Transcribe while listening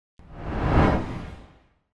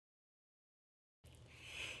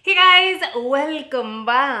Hey guys, welcome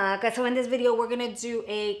back. So in this video, we're gonna do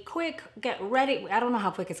a quick get ready. I don't know how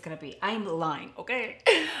quick it's gonna be. I'm lying, okay?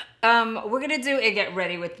 We're gonna do a get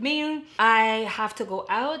ready with me. I have to go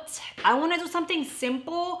out. I wanna do something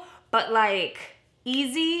simple, but like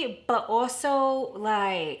easy, but also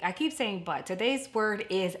like, I keep saying but. Today's word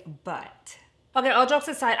is but. Okay, all jokes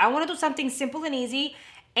aside, I wanna do something simple and easy.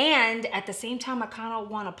 And at the same time, I kind of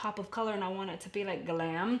want a pop of color and I want it to be like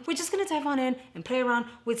glam. We're just gonna dive on in and play around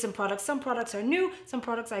with some products. Some products are new, some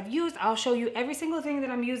products I've used. I'll show you every single thing that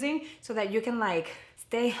I'm using so that you can like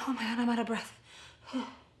stay, oh my God, I'm out of breath.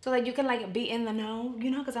 So that you can like be in the know, you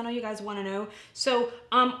know, because I know you guys want to know. So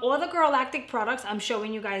all the Grwm products I'm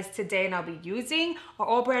showing you guys today and I'll be using are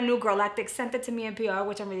all brand new. Grwm sent it to me in PR,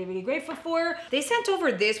 which I'm really, really grateful for. They sent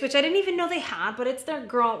over this, which I didn't even know they had, but it's their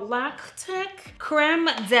Grwm Creme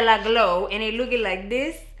de la Glow, and it looking like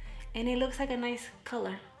this, and it looks like a nice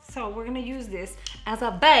color. So we're gonna use this as a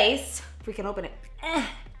base. If we can open it.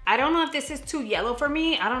 I don't know if this is too yellow for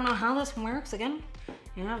me. I don't know how this works again.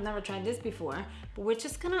 You know, I've never tried this before, but we're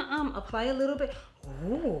just gonna apply a little bit.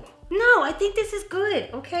 Oh, no, I think this is good.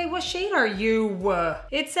 Okay, what shade are you?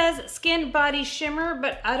 It says Skin Body Shimmer,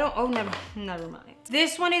 but I don't, oh, never mind.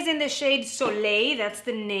 This one is in the shade Soleil, that's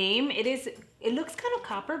the name. It looks kind of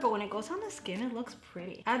copper, but when it goes on the skin, it looks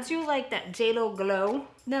pretty. Adds you like that JLo glow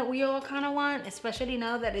that we all kind of want, especially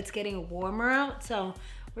now that it's getting warmer out. So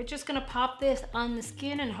we're just gonna pop this on the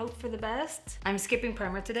skin and hope for the best. I'm skipping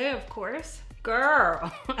primer today, of course.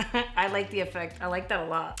 Girl, I like the effect. I like that a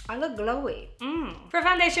lot. I look glowy. For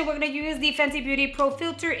foundation, we're gonna use the Fenty Beauty Pro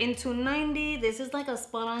Filter in 290. This is like a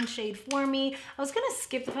spot on shade for me. I was gonna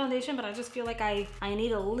skip the foundation, but I just feel like I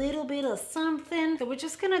need a little bit of something. So we're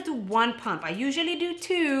just gonna do one pump. I usually do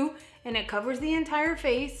two, and it covers the entire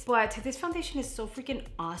face, but this foundation is so freaking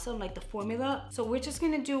awesome, like the formula. So we're just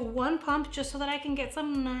gonna do one pump just so that I can get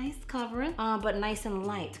some nice coverage, but nice and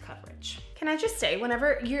light coverage. Can I just say,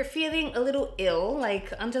 whenever you're feeling a little ill,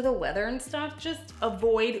 like under the weather and stuff, just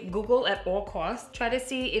avoid Google at all costs. Try to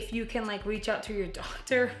see if you can like reach out to your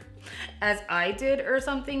doctor as I did or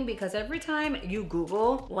something, because every time you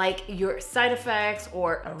Google like your side effects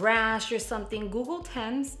or a rash or something, Google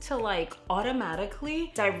tends to like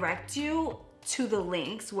automatically direct you to the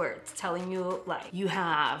links where it's telling you like you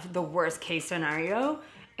have the worst case scenario.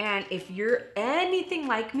 And if you're anything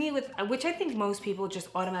like me, with which I think most people just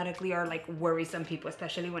automatically are like worrisome people,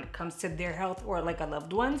 especially when it comes to their health or like a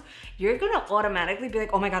loved ones, you're gonna automatically be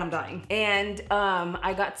like, oh my God, I'm dying. And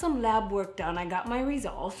I got some lab work done. I got my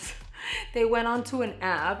results. They went onto an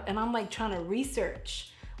app and I'm like trying to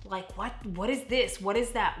research, like what is this? What is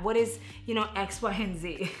that? What is, you know, X, Y, and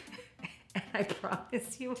Z? And I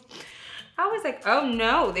promise you, I was like, oh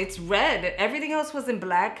no, it's red. Everything else was in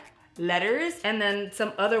black letters, and then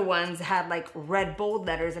some other ones had like red bold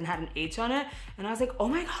letters and had an H on it, and I was like, oh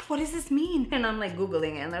my God, what does this mean? And I'm like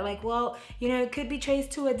Googling it, and they're like, well, you know, it could be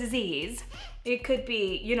traced to a disease, it could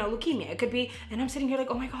be, you know, leukemia, it could be, and I'm sitting here like,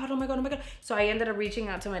 oh my God, oh my God, oh my God. So I ended up reaching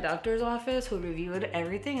out to my doctor's office who reviewed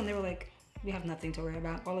everything, and they were like, we have nothing to worry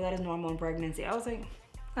about, all of that is normal in pregnancy. I was like,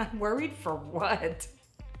 I'm worried for what?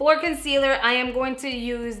 For concealer, I am going to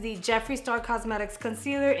use the Jeffree Star Cosmetics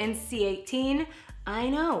concealer in C18. I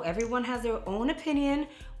know everyone has their own opinion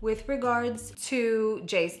with regards to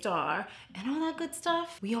J-Star and all that good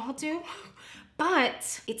stuff. We all do.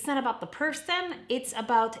 But it's not about the person. It's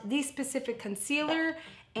about the specific concealer,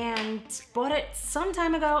 and bought it some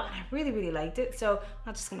time ago and I really, really liked it. So I'm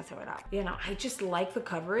not just gonna throw it out. You know, I just like the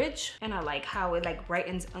coverage and I like how it like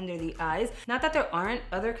brightens under the eyes. Not that there aren't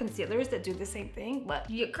other concealers that do the same thing, but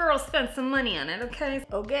your girl spent some money on it, okay?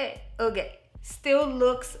 Okay. Still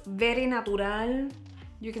looks very natural.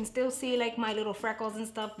 You can still see like my little freckles and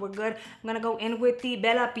stuff. We're good. I'm gonna go in with the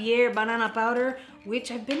Bella Pierre Banana Powder,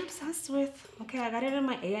 which I've been obsessed with. Okay, I got it in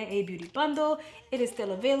my AIA Beauty Bundle. It is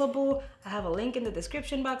still available. I have a link in the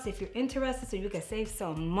description box if you're interested so you can save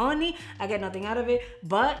some money. I get nothing out of it,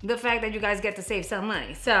 but the fact that you guys get to save some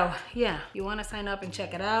money. So yeah, you wanna sign up and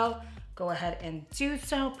check it out, go ahead and do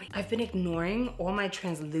so. I've been ignoring all my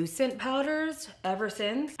translucent powders ever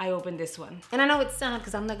since I opened this one. And I know it's sad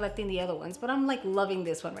because I'm neglecting the other ones, but I'm like loving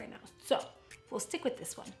this one right now. So we'll stick with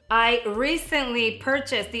this one. I recently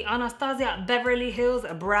purchased the Anastasia Beverly Hills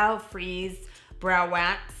Brow Freeze Brow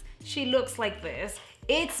Wax. She looks like this.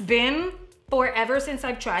 It's been forever since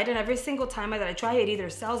I've tried, and every single time that I try it either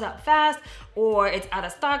sells out fast or it's out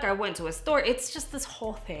of stock. I went to a store. It's just this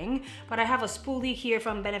whole thing. But I have a spoolie here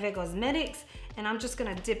from Benefit Cosmetics, and I'm just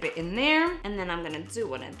gonna dip it in there, and then I'm gonna do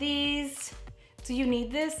one of these. Do you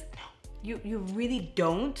need this? No. You really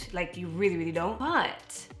don't, like you really don't.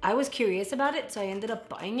 But I was curious about it, so I ended up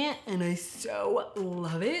buying it and I so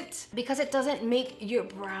love it because it doesn't make your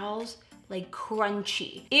brows like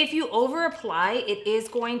crunchy. If you over apply, it is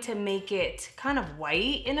going to make it kind of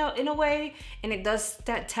white in a way, and it does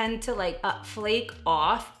tend to like flake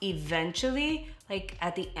off eventually, like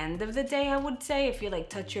at the end of the day, I would say, if you like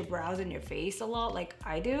touch your brows and your face a lot like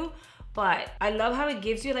I do. But I love how it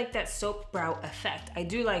gives you like that soap brow effect. I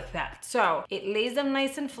do like that. So it lays them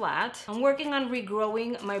nice and flat. I'm working on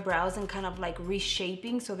regrowing my brows and kind of like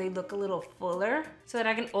reshaping so they look a little fuller so that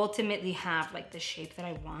I can ultimately have like the shape that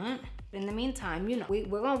I want. In the meantime, you know, we're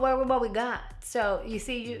gonna work with what we got. So you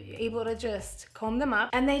see, you're able to just comb them up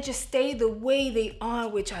and they just stay the way they are,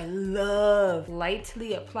 which I love.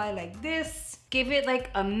 Lightly apply like this. Give it like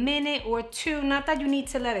a minute or two. Not that you need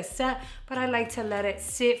to let it set, but I like to let it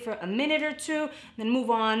sit for a minute or two, then move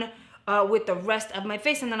on with the rest of my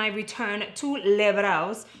face, and then I return to les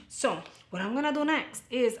brows. So what I'm gonna do next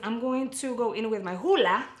is I'm going to go in with my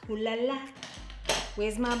hula la.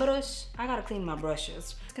 Where's my brush? I gotta clean my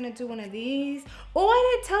brushes. Just gonna do one of these. Oh,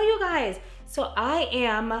 I didn't tell you guys. So I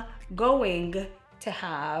am going to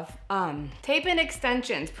have tape-in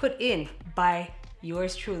extensions put in by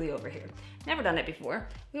yours truly over here. Never done it before.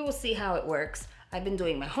 We will see how it works. I've been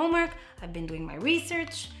doing my homework, I've been doing my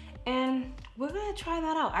research, and we're gonna try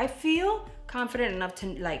that out. I feel confident enough to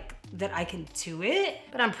like that I can do it,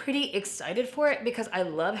 but I'm pretty excited for it because I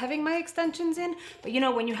love having my extensions in. But you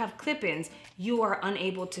know, when you have clip-ins, you are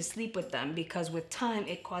unable to sleep with them because with time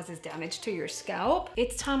it causes damage to your scalp.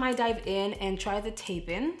 It's time I dive in and try the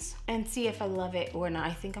tape-ins and see if I love it or not.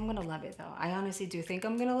 I think I'm gonna love it though. I honestly do think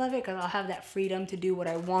I'm gonna love it because I'll have that freedom to do what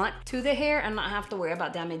I want to the hair and not have to worry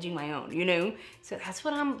about damaging my own, you know? So that's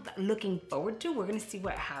what I'm looking forward to. We're gonna see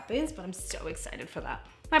what happens, but I'm so excited for that.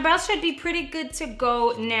 My brows should be pretty good to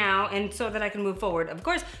go now, and so that I can move forward, of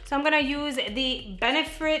course. So I'm gonna use the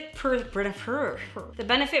Benefit Precisely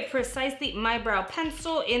My Brow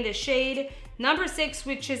Pencil in the shade number 6,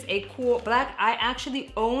 which is a cool black. I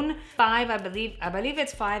actually own 5, I believe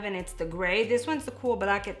it's 5, and it's the gray. This one's the cool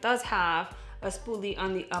black. It does have a spoolie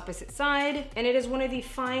on the opposite side, and it is one of the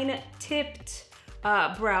fine tipped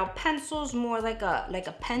brow pencils, more like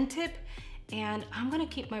a pen tip. And I'm gonna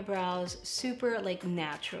keep my brows super like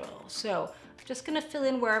natural. So I'm just gonna fill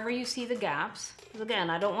in wherever you see the gaps. Again,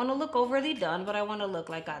 I don't wanna look overly done, but I wanna look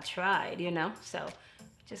like I tried, you know? So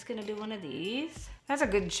just gonna do one of these. That's a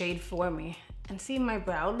good shade for me. And see, my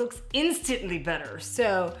brow looks instantly better.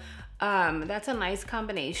 So that's a nice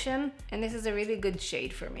combination. And this is a really good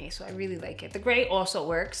shade for me, so I really like it. The gray also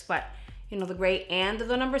works, but you know, the gray and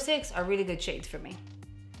the number 6 are really good shades for me.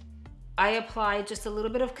 I apply just a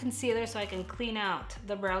little bit of concealer so I can clean out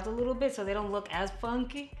the brows a little bit so they don't look as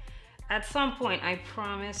funky. At some point, I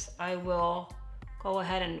promise I will go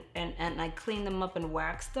ahead and I clean them up and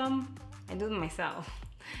wax them. I do them myself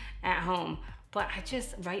at home. But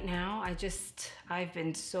right now, I've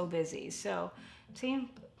been so busy. So, see,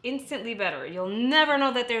 instantly better. You'll never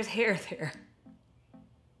know that there's hair there.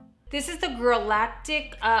 This is the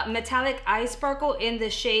Galactic Metallic Eye Sparkle in the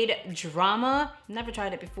shade Drama. Never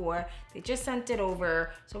tried it before. They just sent it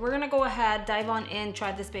over. So we're gonna go ahead, dive on in,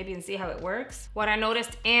 try this baby and see how it works. What I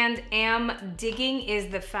noticed and am digging is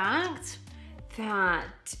the fact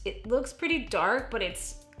that it looks pretty dark, but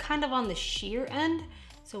it's kind of on the sheer end.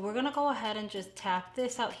 So we're gonna go ahead and just tap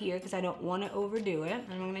this out here because I don't wanna overdo it.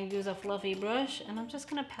 And I'm gonna use a fluffy brush and I'm just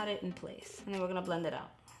gonna pat it in place. And then we're gonna blend it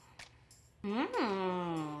out.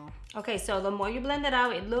 Okay, so the more you blend it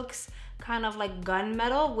out, it looks kind of like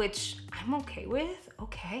gunmetal, which I'm okay with.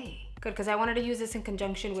 Okay, good, because I wanted to use this in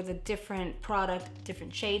conjunction with a different product,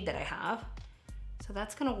 different shade that I have. So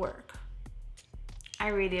that's gonna work. I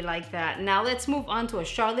really like that. Now let's move on to a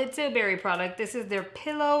Charlotte Tilbury product. This is their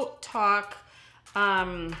Pillow Talk.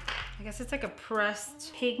 I guess it's like a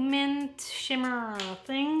pressed pigment shimmer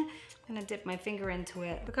thing. I'm gonna dip my finger into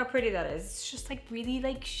it. Look how pretty that is. It's just like really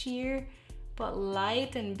like sheer, but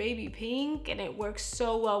light and baby pink, and it works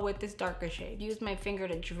so well with this darker shade. Use my finger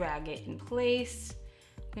to drag it in place.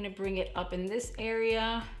 I'm gonna bring it up in this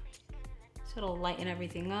area so it'll lighten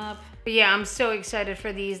everything up. But yeah, I'm so excited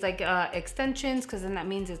for these like extensions, because then that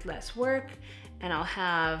means it's less work and I'll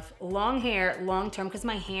have long hair long term, because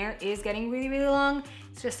my hair is getting really, really long.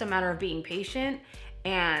 It's just a matter of being patient.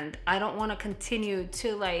 And I don't want to continue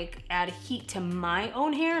to like add heat to my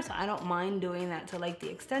own hair, so I don't mind doing that to like the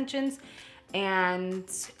extensions.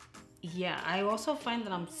 And yeah, I also find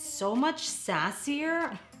that I'm so much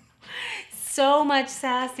sassier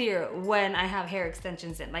when I have hair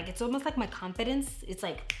extensions in. Like, it's almost like my confidence, it's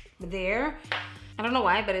like there. I don't know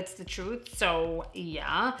why, but it's the truth. So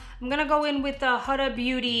yeah, I'm gonna go in with the Huda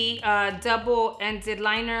Beauty double-ended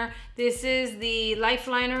liner. This is the Life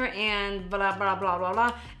Liner and blah, blah, blah, blah,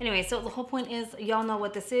 blah. Anyway, so the whole point is, y'all know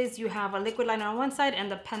what this is. You have a liquid liner on one side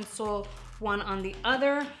and the pencil one on the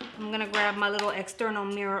other. I'm gonna grab my little external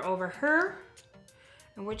mirror over here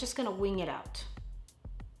and we're just gonna wing it out.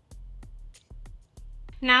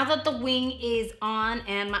 Now that the wing is on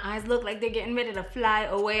and my eyes look like they're getting ready to fly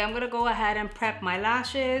away, I'm gonna go ahead and prep my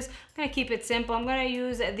lashes. I'm gonna keep it simple. I'm gonna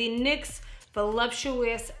use the NYX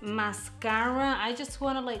Voluptuous Mascara. I just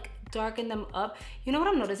wanna like darken them up. You know what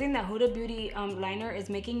I'm noticing? That Huda Beauty liner is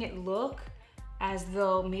making it look as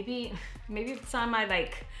though maybe it's time I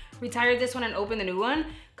like retire this one and open the new one,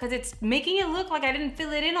 because it's making it look like I didn't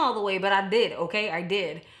fill it in all the way, but I did, okay? I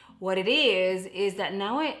did. What it is that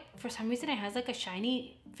now it, for some reason, it has like a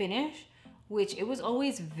shiny finish, which it was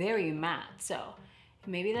always very matte. So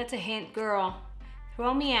maybe that's a hint, girl.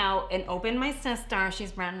 Throw me out and open my sister.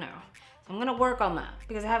 She's brand new. I'm gonna work on that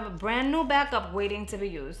because I have a brand new backup waiting to be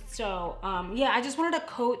used. So yeah, I just wanted to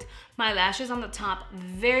coat my lashes on the top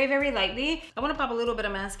very, very lightly. I wanna pop a little bit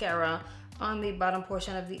of mascara on the bottom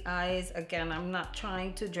portion of the eyes. Again, I'm not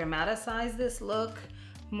trying to dramatize this look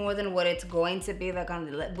more than what it's going to be like on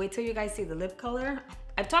the lip. Wait till you guys see the lip color.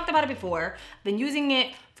 I've talked about it before. I've been using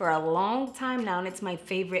it for a long time now and it's my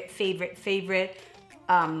favorite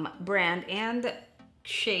brand and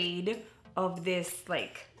shade of this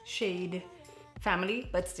like shade family,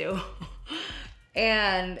 but still.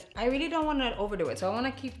 And I really don't want to overdo it, so I want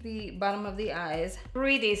to keep the bottom of the eyes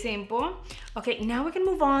pretty simple. Okay, now we can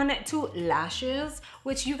move on to lashes,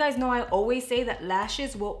 which you guys know I always say that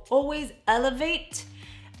lashes will always elevate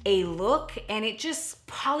a look and it just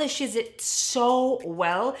polishes it so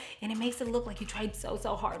well and it makes it look like you tried so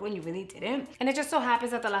hard when you really didn't. And it just so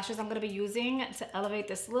happens that the lashes I'm going to be using to elevate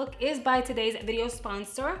this look is by today's video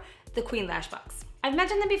sponsor, the Queen Lash Box. I've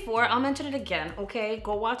mentioned them before, I'll mention it again, okay?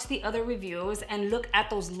 Go watch the other reviews and look at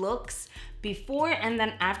those looks before and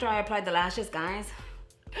then after I applied the lashes, guys.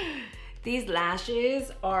 These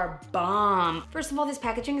lashes are bomb. First of all, this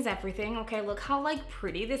packaging is everything, okay? Look how like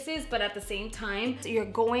pretty this is, but at the same time, you're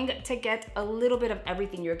going to get a little bit of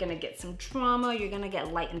everything. You're gonna get some drama, you're gonna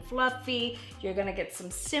get light and fluffy, you're gonna get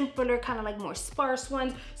some simpler, kind of like more sparse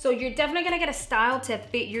ones. So you're definitely gonna get a style to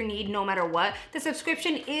fit your need no matter what. The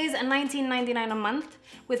subscription is $19.99 a month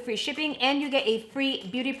with free shipping and you get a free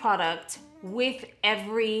beauty product with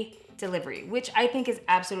every delivery, which I think is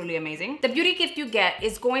absolutely amazing. The beauty gift you get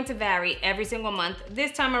is going to vary every single month.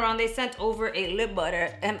 This time around, they sent over a lip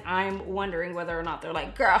butter and I'm wondering whether or not they're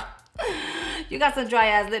like, girl, you got some dry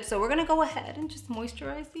ass lips. So we're gonna go ahead and just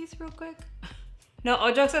moisturize these real quick. No,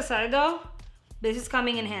 all jokes aside though, this is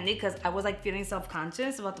coming in handy because I was like feeling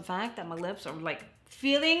self-conscious about the fact that my lips are like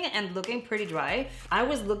feeling and looking pretty dry. I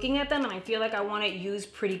was looking at them and I feel like I want to use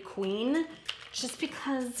Pretty Queen just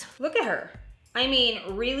because look at her. I mean,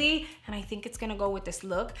 really, and I think it's gonna go with this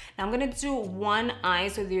look. Now I'm gonna do one eye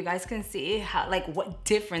so that you guys can see how, like, what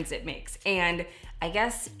difference it makes. And I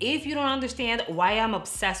guess if you don't understand why I'm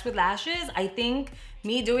obsessed with lashes, I think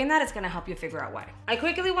me doing that is gonna help you figure out why. I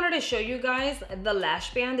quickly wanted to show you guys the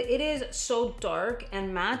lash band. It is so dark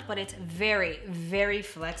and matte, but it's very, very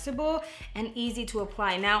flexible and easy to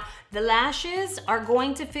apply. Now, the lashes are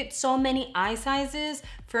going to fit so many eye sizes.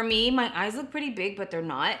 For me, my eyes look pretty big, but they're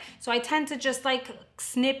not. So I tend to just like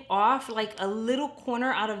snip off like a little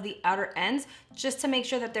corner out of the outer ends just to make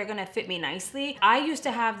sure that they're gonna fit me nicely. I used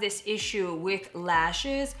to have this issue with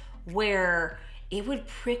lashes where it would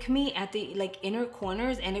prick me at the like inner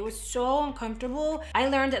corners and it was so uncomfortable. I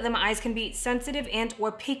learned that my eyes can be sensitive and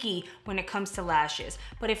or picky when it comes to lashes.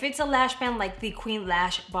 But if it's a lash band like the Queen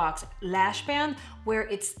Lash Box lash band, where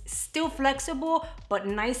it's still flexible but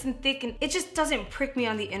nice and thick and it just doesn't prick me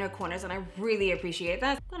on the inner corners, and I really appreciate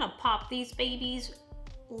that. I'm gonna pop these babies,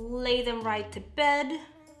 lay them right to bed,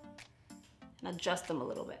 and adjust them a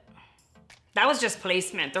little bit. That was just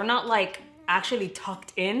placement. They're not like actually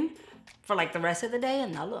tucked in for like the rest of the day,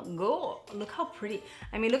 and now look good. Look how pretty.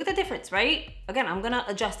 I mean, look at the difference, right? Again, I'm gonna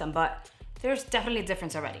adjust them, but there's definitely a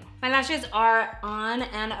difference already. My lashes are on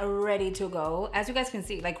and ready to go. As you guys can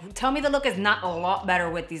see, like, tell me the look is not a lot better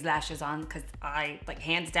with these lashes on, because I, like,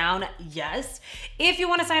 hands down, yes. If you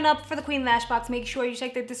want to sign up for the Queen Lash Box, make sure you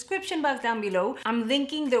check the description box down below. I'm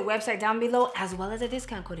linking their website down below, as well as a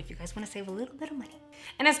discount code if you guys want to save a little bit of money.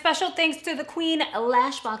 And a special thanks to the Queen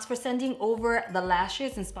Lash Box for sending over the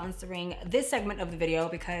lashes and sponsoring this segment of the video,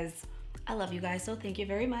 because I love you guys, so thank you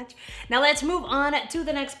very much. Now let's move on to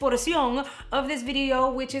the next porción of this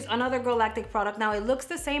video, which is another Galactic product. Now it looks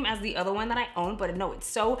the same as the other one that I own, but no, it's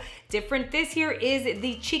so different. This here is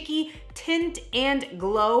the Cheeky Tint and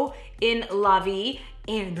Glow in La Vie.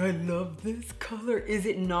 And I love this color. Is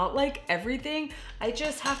it not like everything? I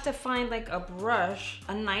just have to find like a brush,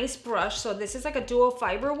 a nice brush. So this is like a dual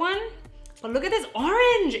fiber one, but look at this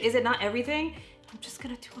orange. Is it not everything? I'm just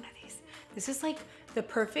gonna do one of these. This is like the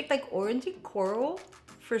perfect like orangey coral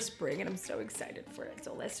for spring, and I'm so excited for it.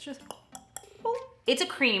 So let's just, oh. It's a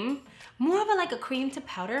cream, more of a like a cream to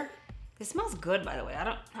powder. It smells good, by the way. I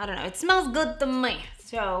don't know. It smells good to me.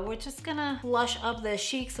 So we're just gonna blush up the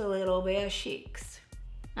cheeks a little bit, cheeks.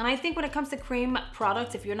 And I think when it comes to cream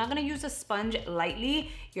products, if you're not gonna use a sponge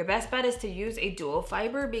lightly, your best bet is to use a dual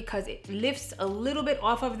fiber because it lifts a little bit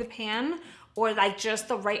off of the pan, or like just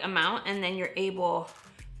the right amount, and then you're able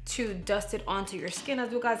to dust it onto your skin.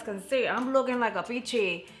 As you guys can see, I'm looking like a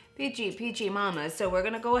peachy mama. So we're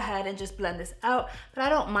gonna go ahead and just blend this out, but I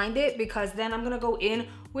don't mind it because then I'm gonna go in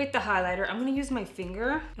with the highlighter. I'm gonna use my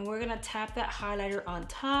finger and we're gonna tap that highlighter on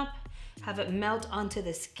top, have it melt onto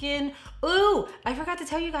the skin. Ooh, I forgot to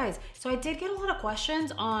tell you guys. So I did get a lot of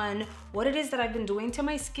questions on what it is that I've been doing to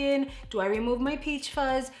my skin. Do I remove my peach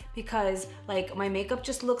fuzz? Because like my makeup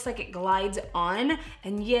just looks like it glides on.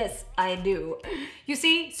 And yes, I do. You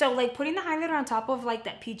see, so like putting the highlighter on top of like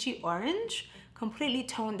that peachy orange completely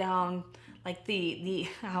toned down like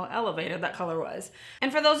how elevated that color was.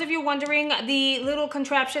 And for those of you wondering, the little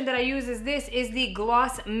contraption that I use is this, is the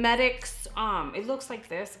Glossmetics. It looks like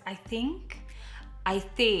this, I think. I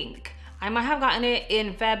might have gotten it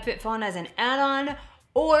in FabFitFun as an add-on,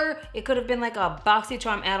 or it could have been like a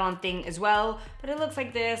BoxyCharm add-on thing as well, but it looks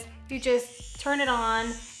like this. You just turn it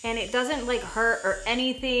on and it doesn't like hurt or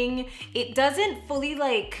anything. It doesn't fully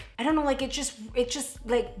like, I don't know, like it just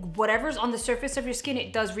like whatever's on the surface of your skin,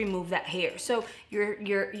 it does remove that hair. So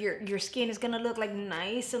your skin is gonna look like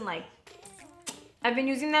nice and like, I've been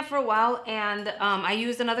using that for a while, and I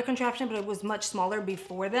used another contraption, but it was much smaller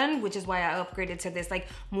before then, which is why I upgraded to this like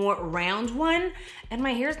more round one. And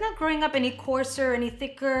my hair is not growing up any coarser, any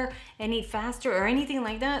thicker, any faster, or anything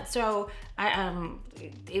like that. So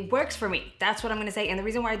it works for me. That's what I'm gonna say. And the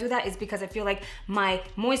reason why I do that is because I feel like my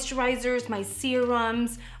moisturizers, my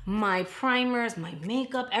serums, my primers, my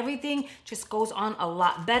makeup, everything just goes on a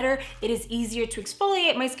lot better. It is easier to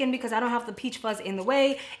exfoliate my skin because I don't have the peach fuzz in the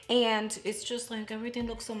way, and it's just like everything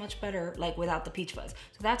looks so much better like without the peach fuzz.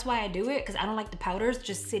 So that's why I do it, because I don't like the powders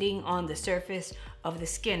just sitting on the surface of the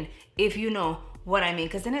skin, if you know what I mean,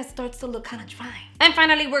 because then it starts to look kind of dry. And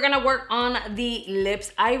finally, we're gonna work on the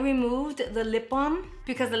lips. I removed the lip balm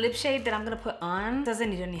because the lip shade that I'm gonna put on doesn't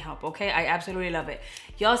need any help, okay? I absolutely love it.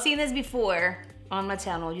 Y'all seen this before on my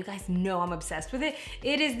channel. You guys know I'm obsessed with it.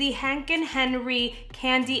 It is the Hank & Henry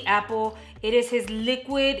Candy Apple. It is his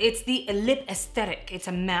liquid, it's the lip aesthetic. It's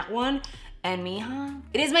a matte one. And mija,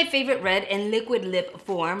 it is my favorite red and liquid lip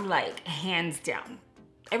form, like hands down.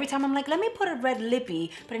 Every time I'm like, let me put a red lippy,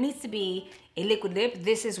 but it needs to be a liquid lip.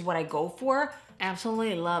 This is what I go for.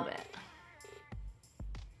 Absolutely love it.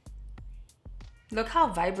 Look how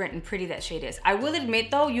vibrant and pretty that shade is. I will admit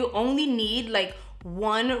though, you only need like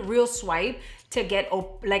one real swipe to get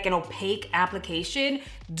like an opaque application.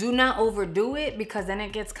 Do not overdo it because then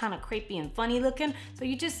it gets kind of crepey and funny looking. So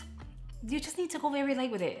you just need to go very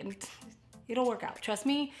light with it and it'll work out. Trust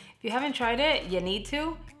me, if you haven't tried it, you need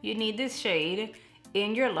to. You need this shade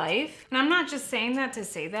in your life. And I'm not just saying that to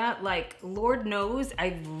say that, like Lord knows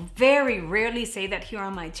I very rarely say that here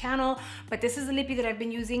on my channel, but this is a lippy that I've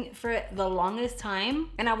been using for the longest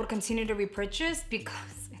time and I would continue to repurchase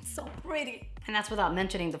because it's so pretty. And that's without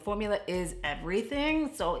mentioning the formula is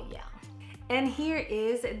everything, so yeah. And here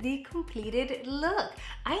is the completed look.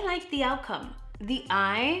 I like the outcome. The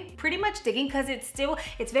eye, pretty much digging because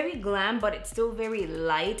it's very glam, but it's still very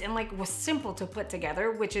light and like was simple to put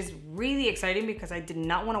together, which is really exciting because I did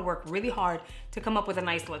not want to work really hard to come up with a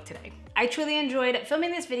nice look today. I truly enjoyed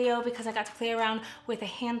filming this video because I got to play around with a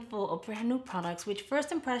handful of brand new products, which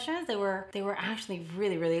first impressions, they were actually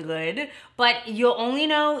really, really good. But you'll only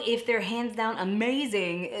know if they're hands down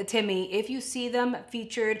amazing to me if you see them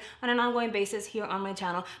featured on an ongoing basis here on my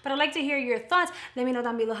channel. But I'd like to hear your thoughts. Let me know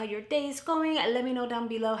down below how your day is going. Let me know down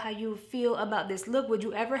below how you feel about this look. Would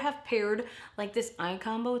you ever have paired like this eye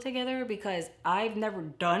combo together? Because I've never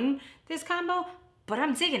done this combo, but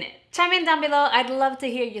I'm digging it. Chime in down below. I'd love to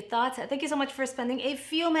hear your thoughts. Thank you so much for spending a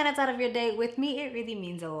few minutes out of your day with me. It really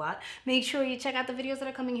means a lot. Make sure you check out the videos that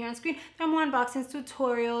are coming here on screen. There are more unboxings,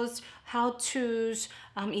 tutorials, how-tos,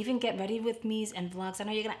 even get ready with me's and vlogs I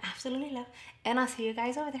know you're gonna absolutely love. And I'll see you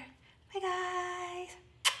guys over there. Bye guys.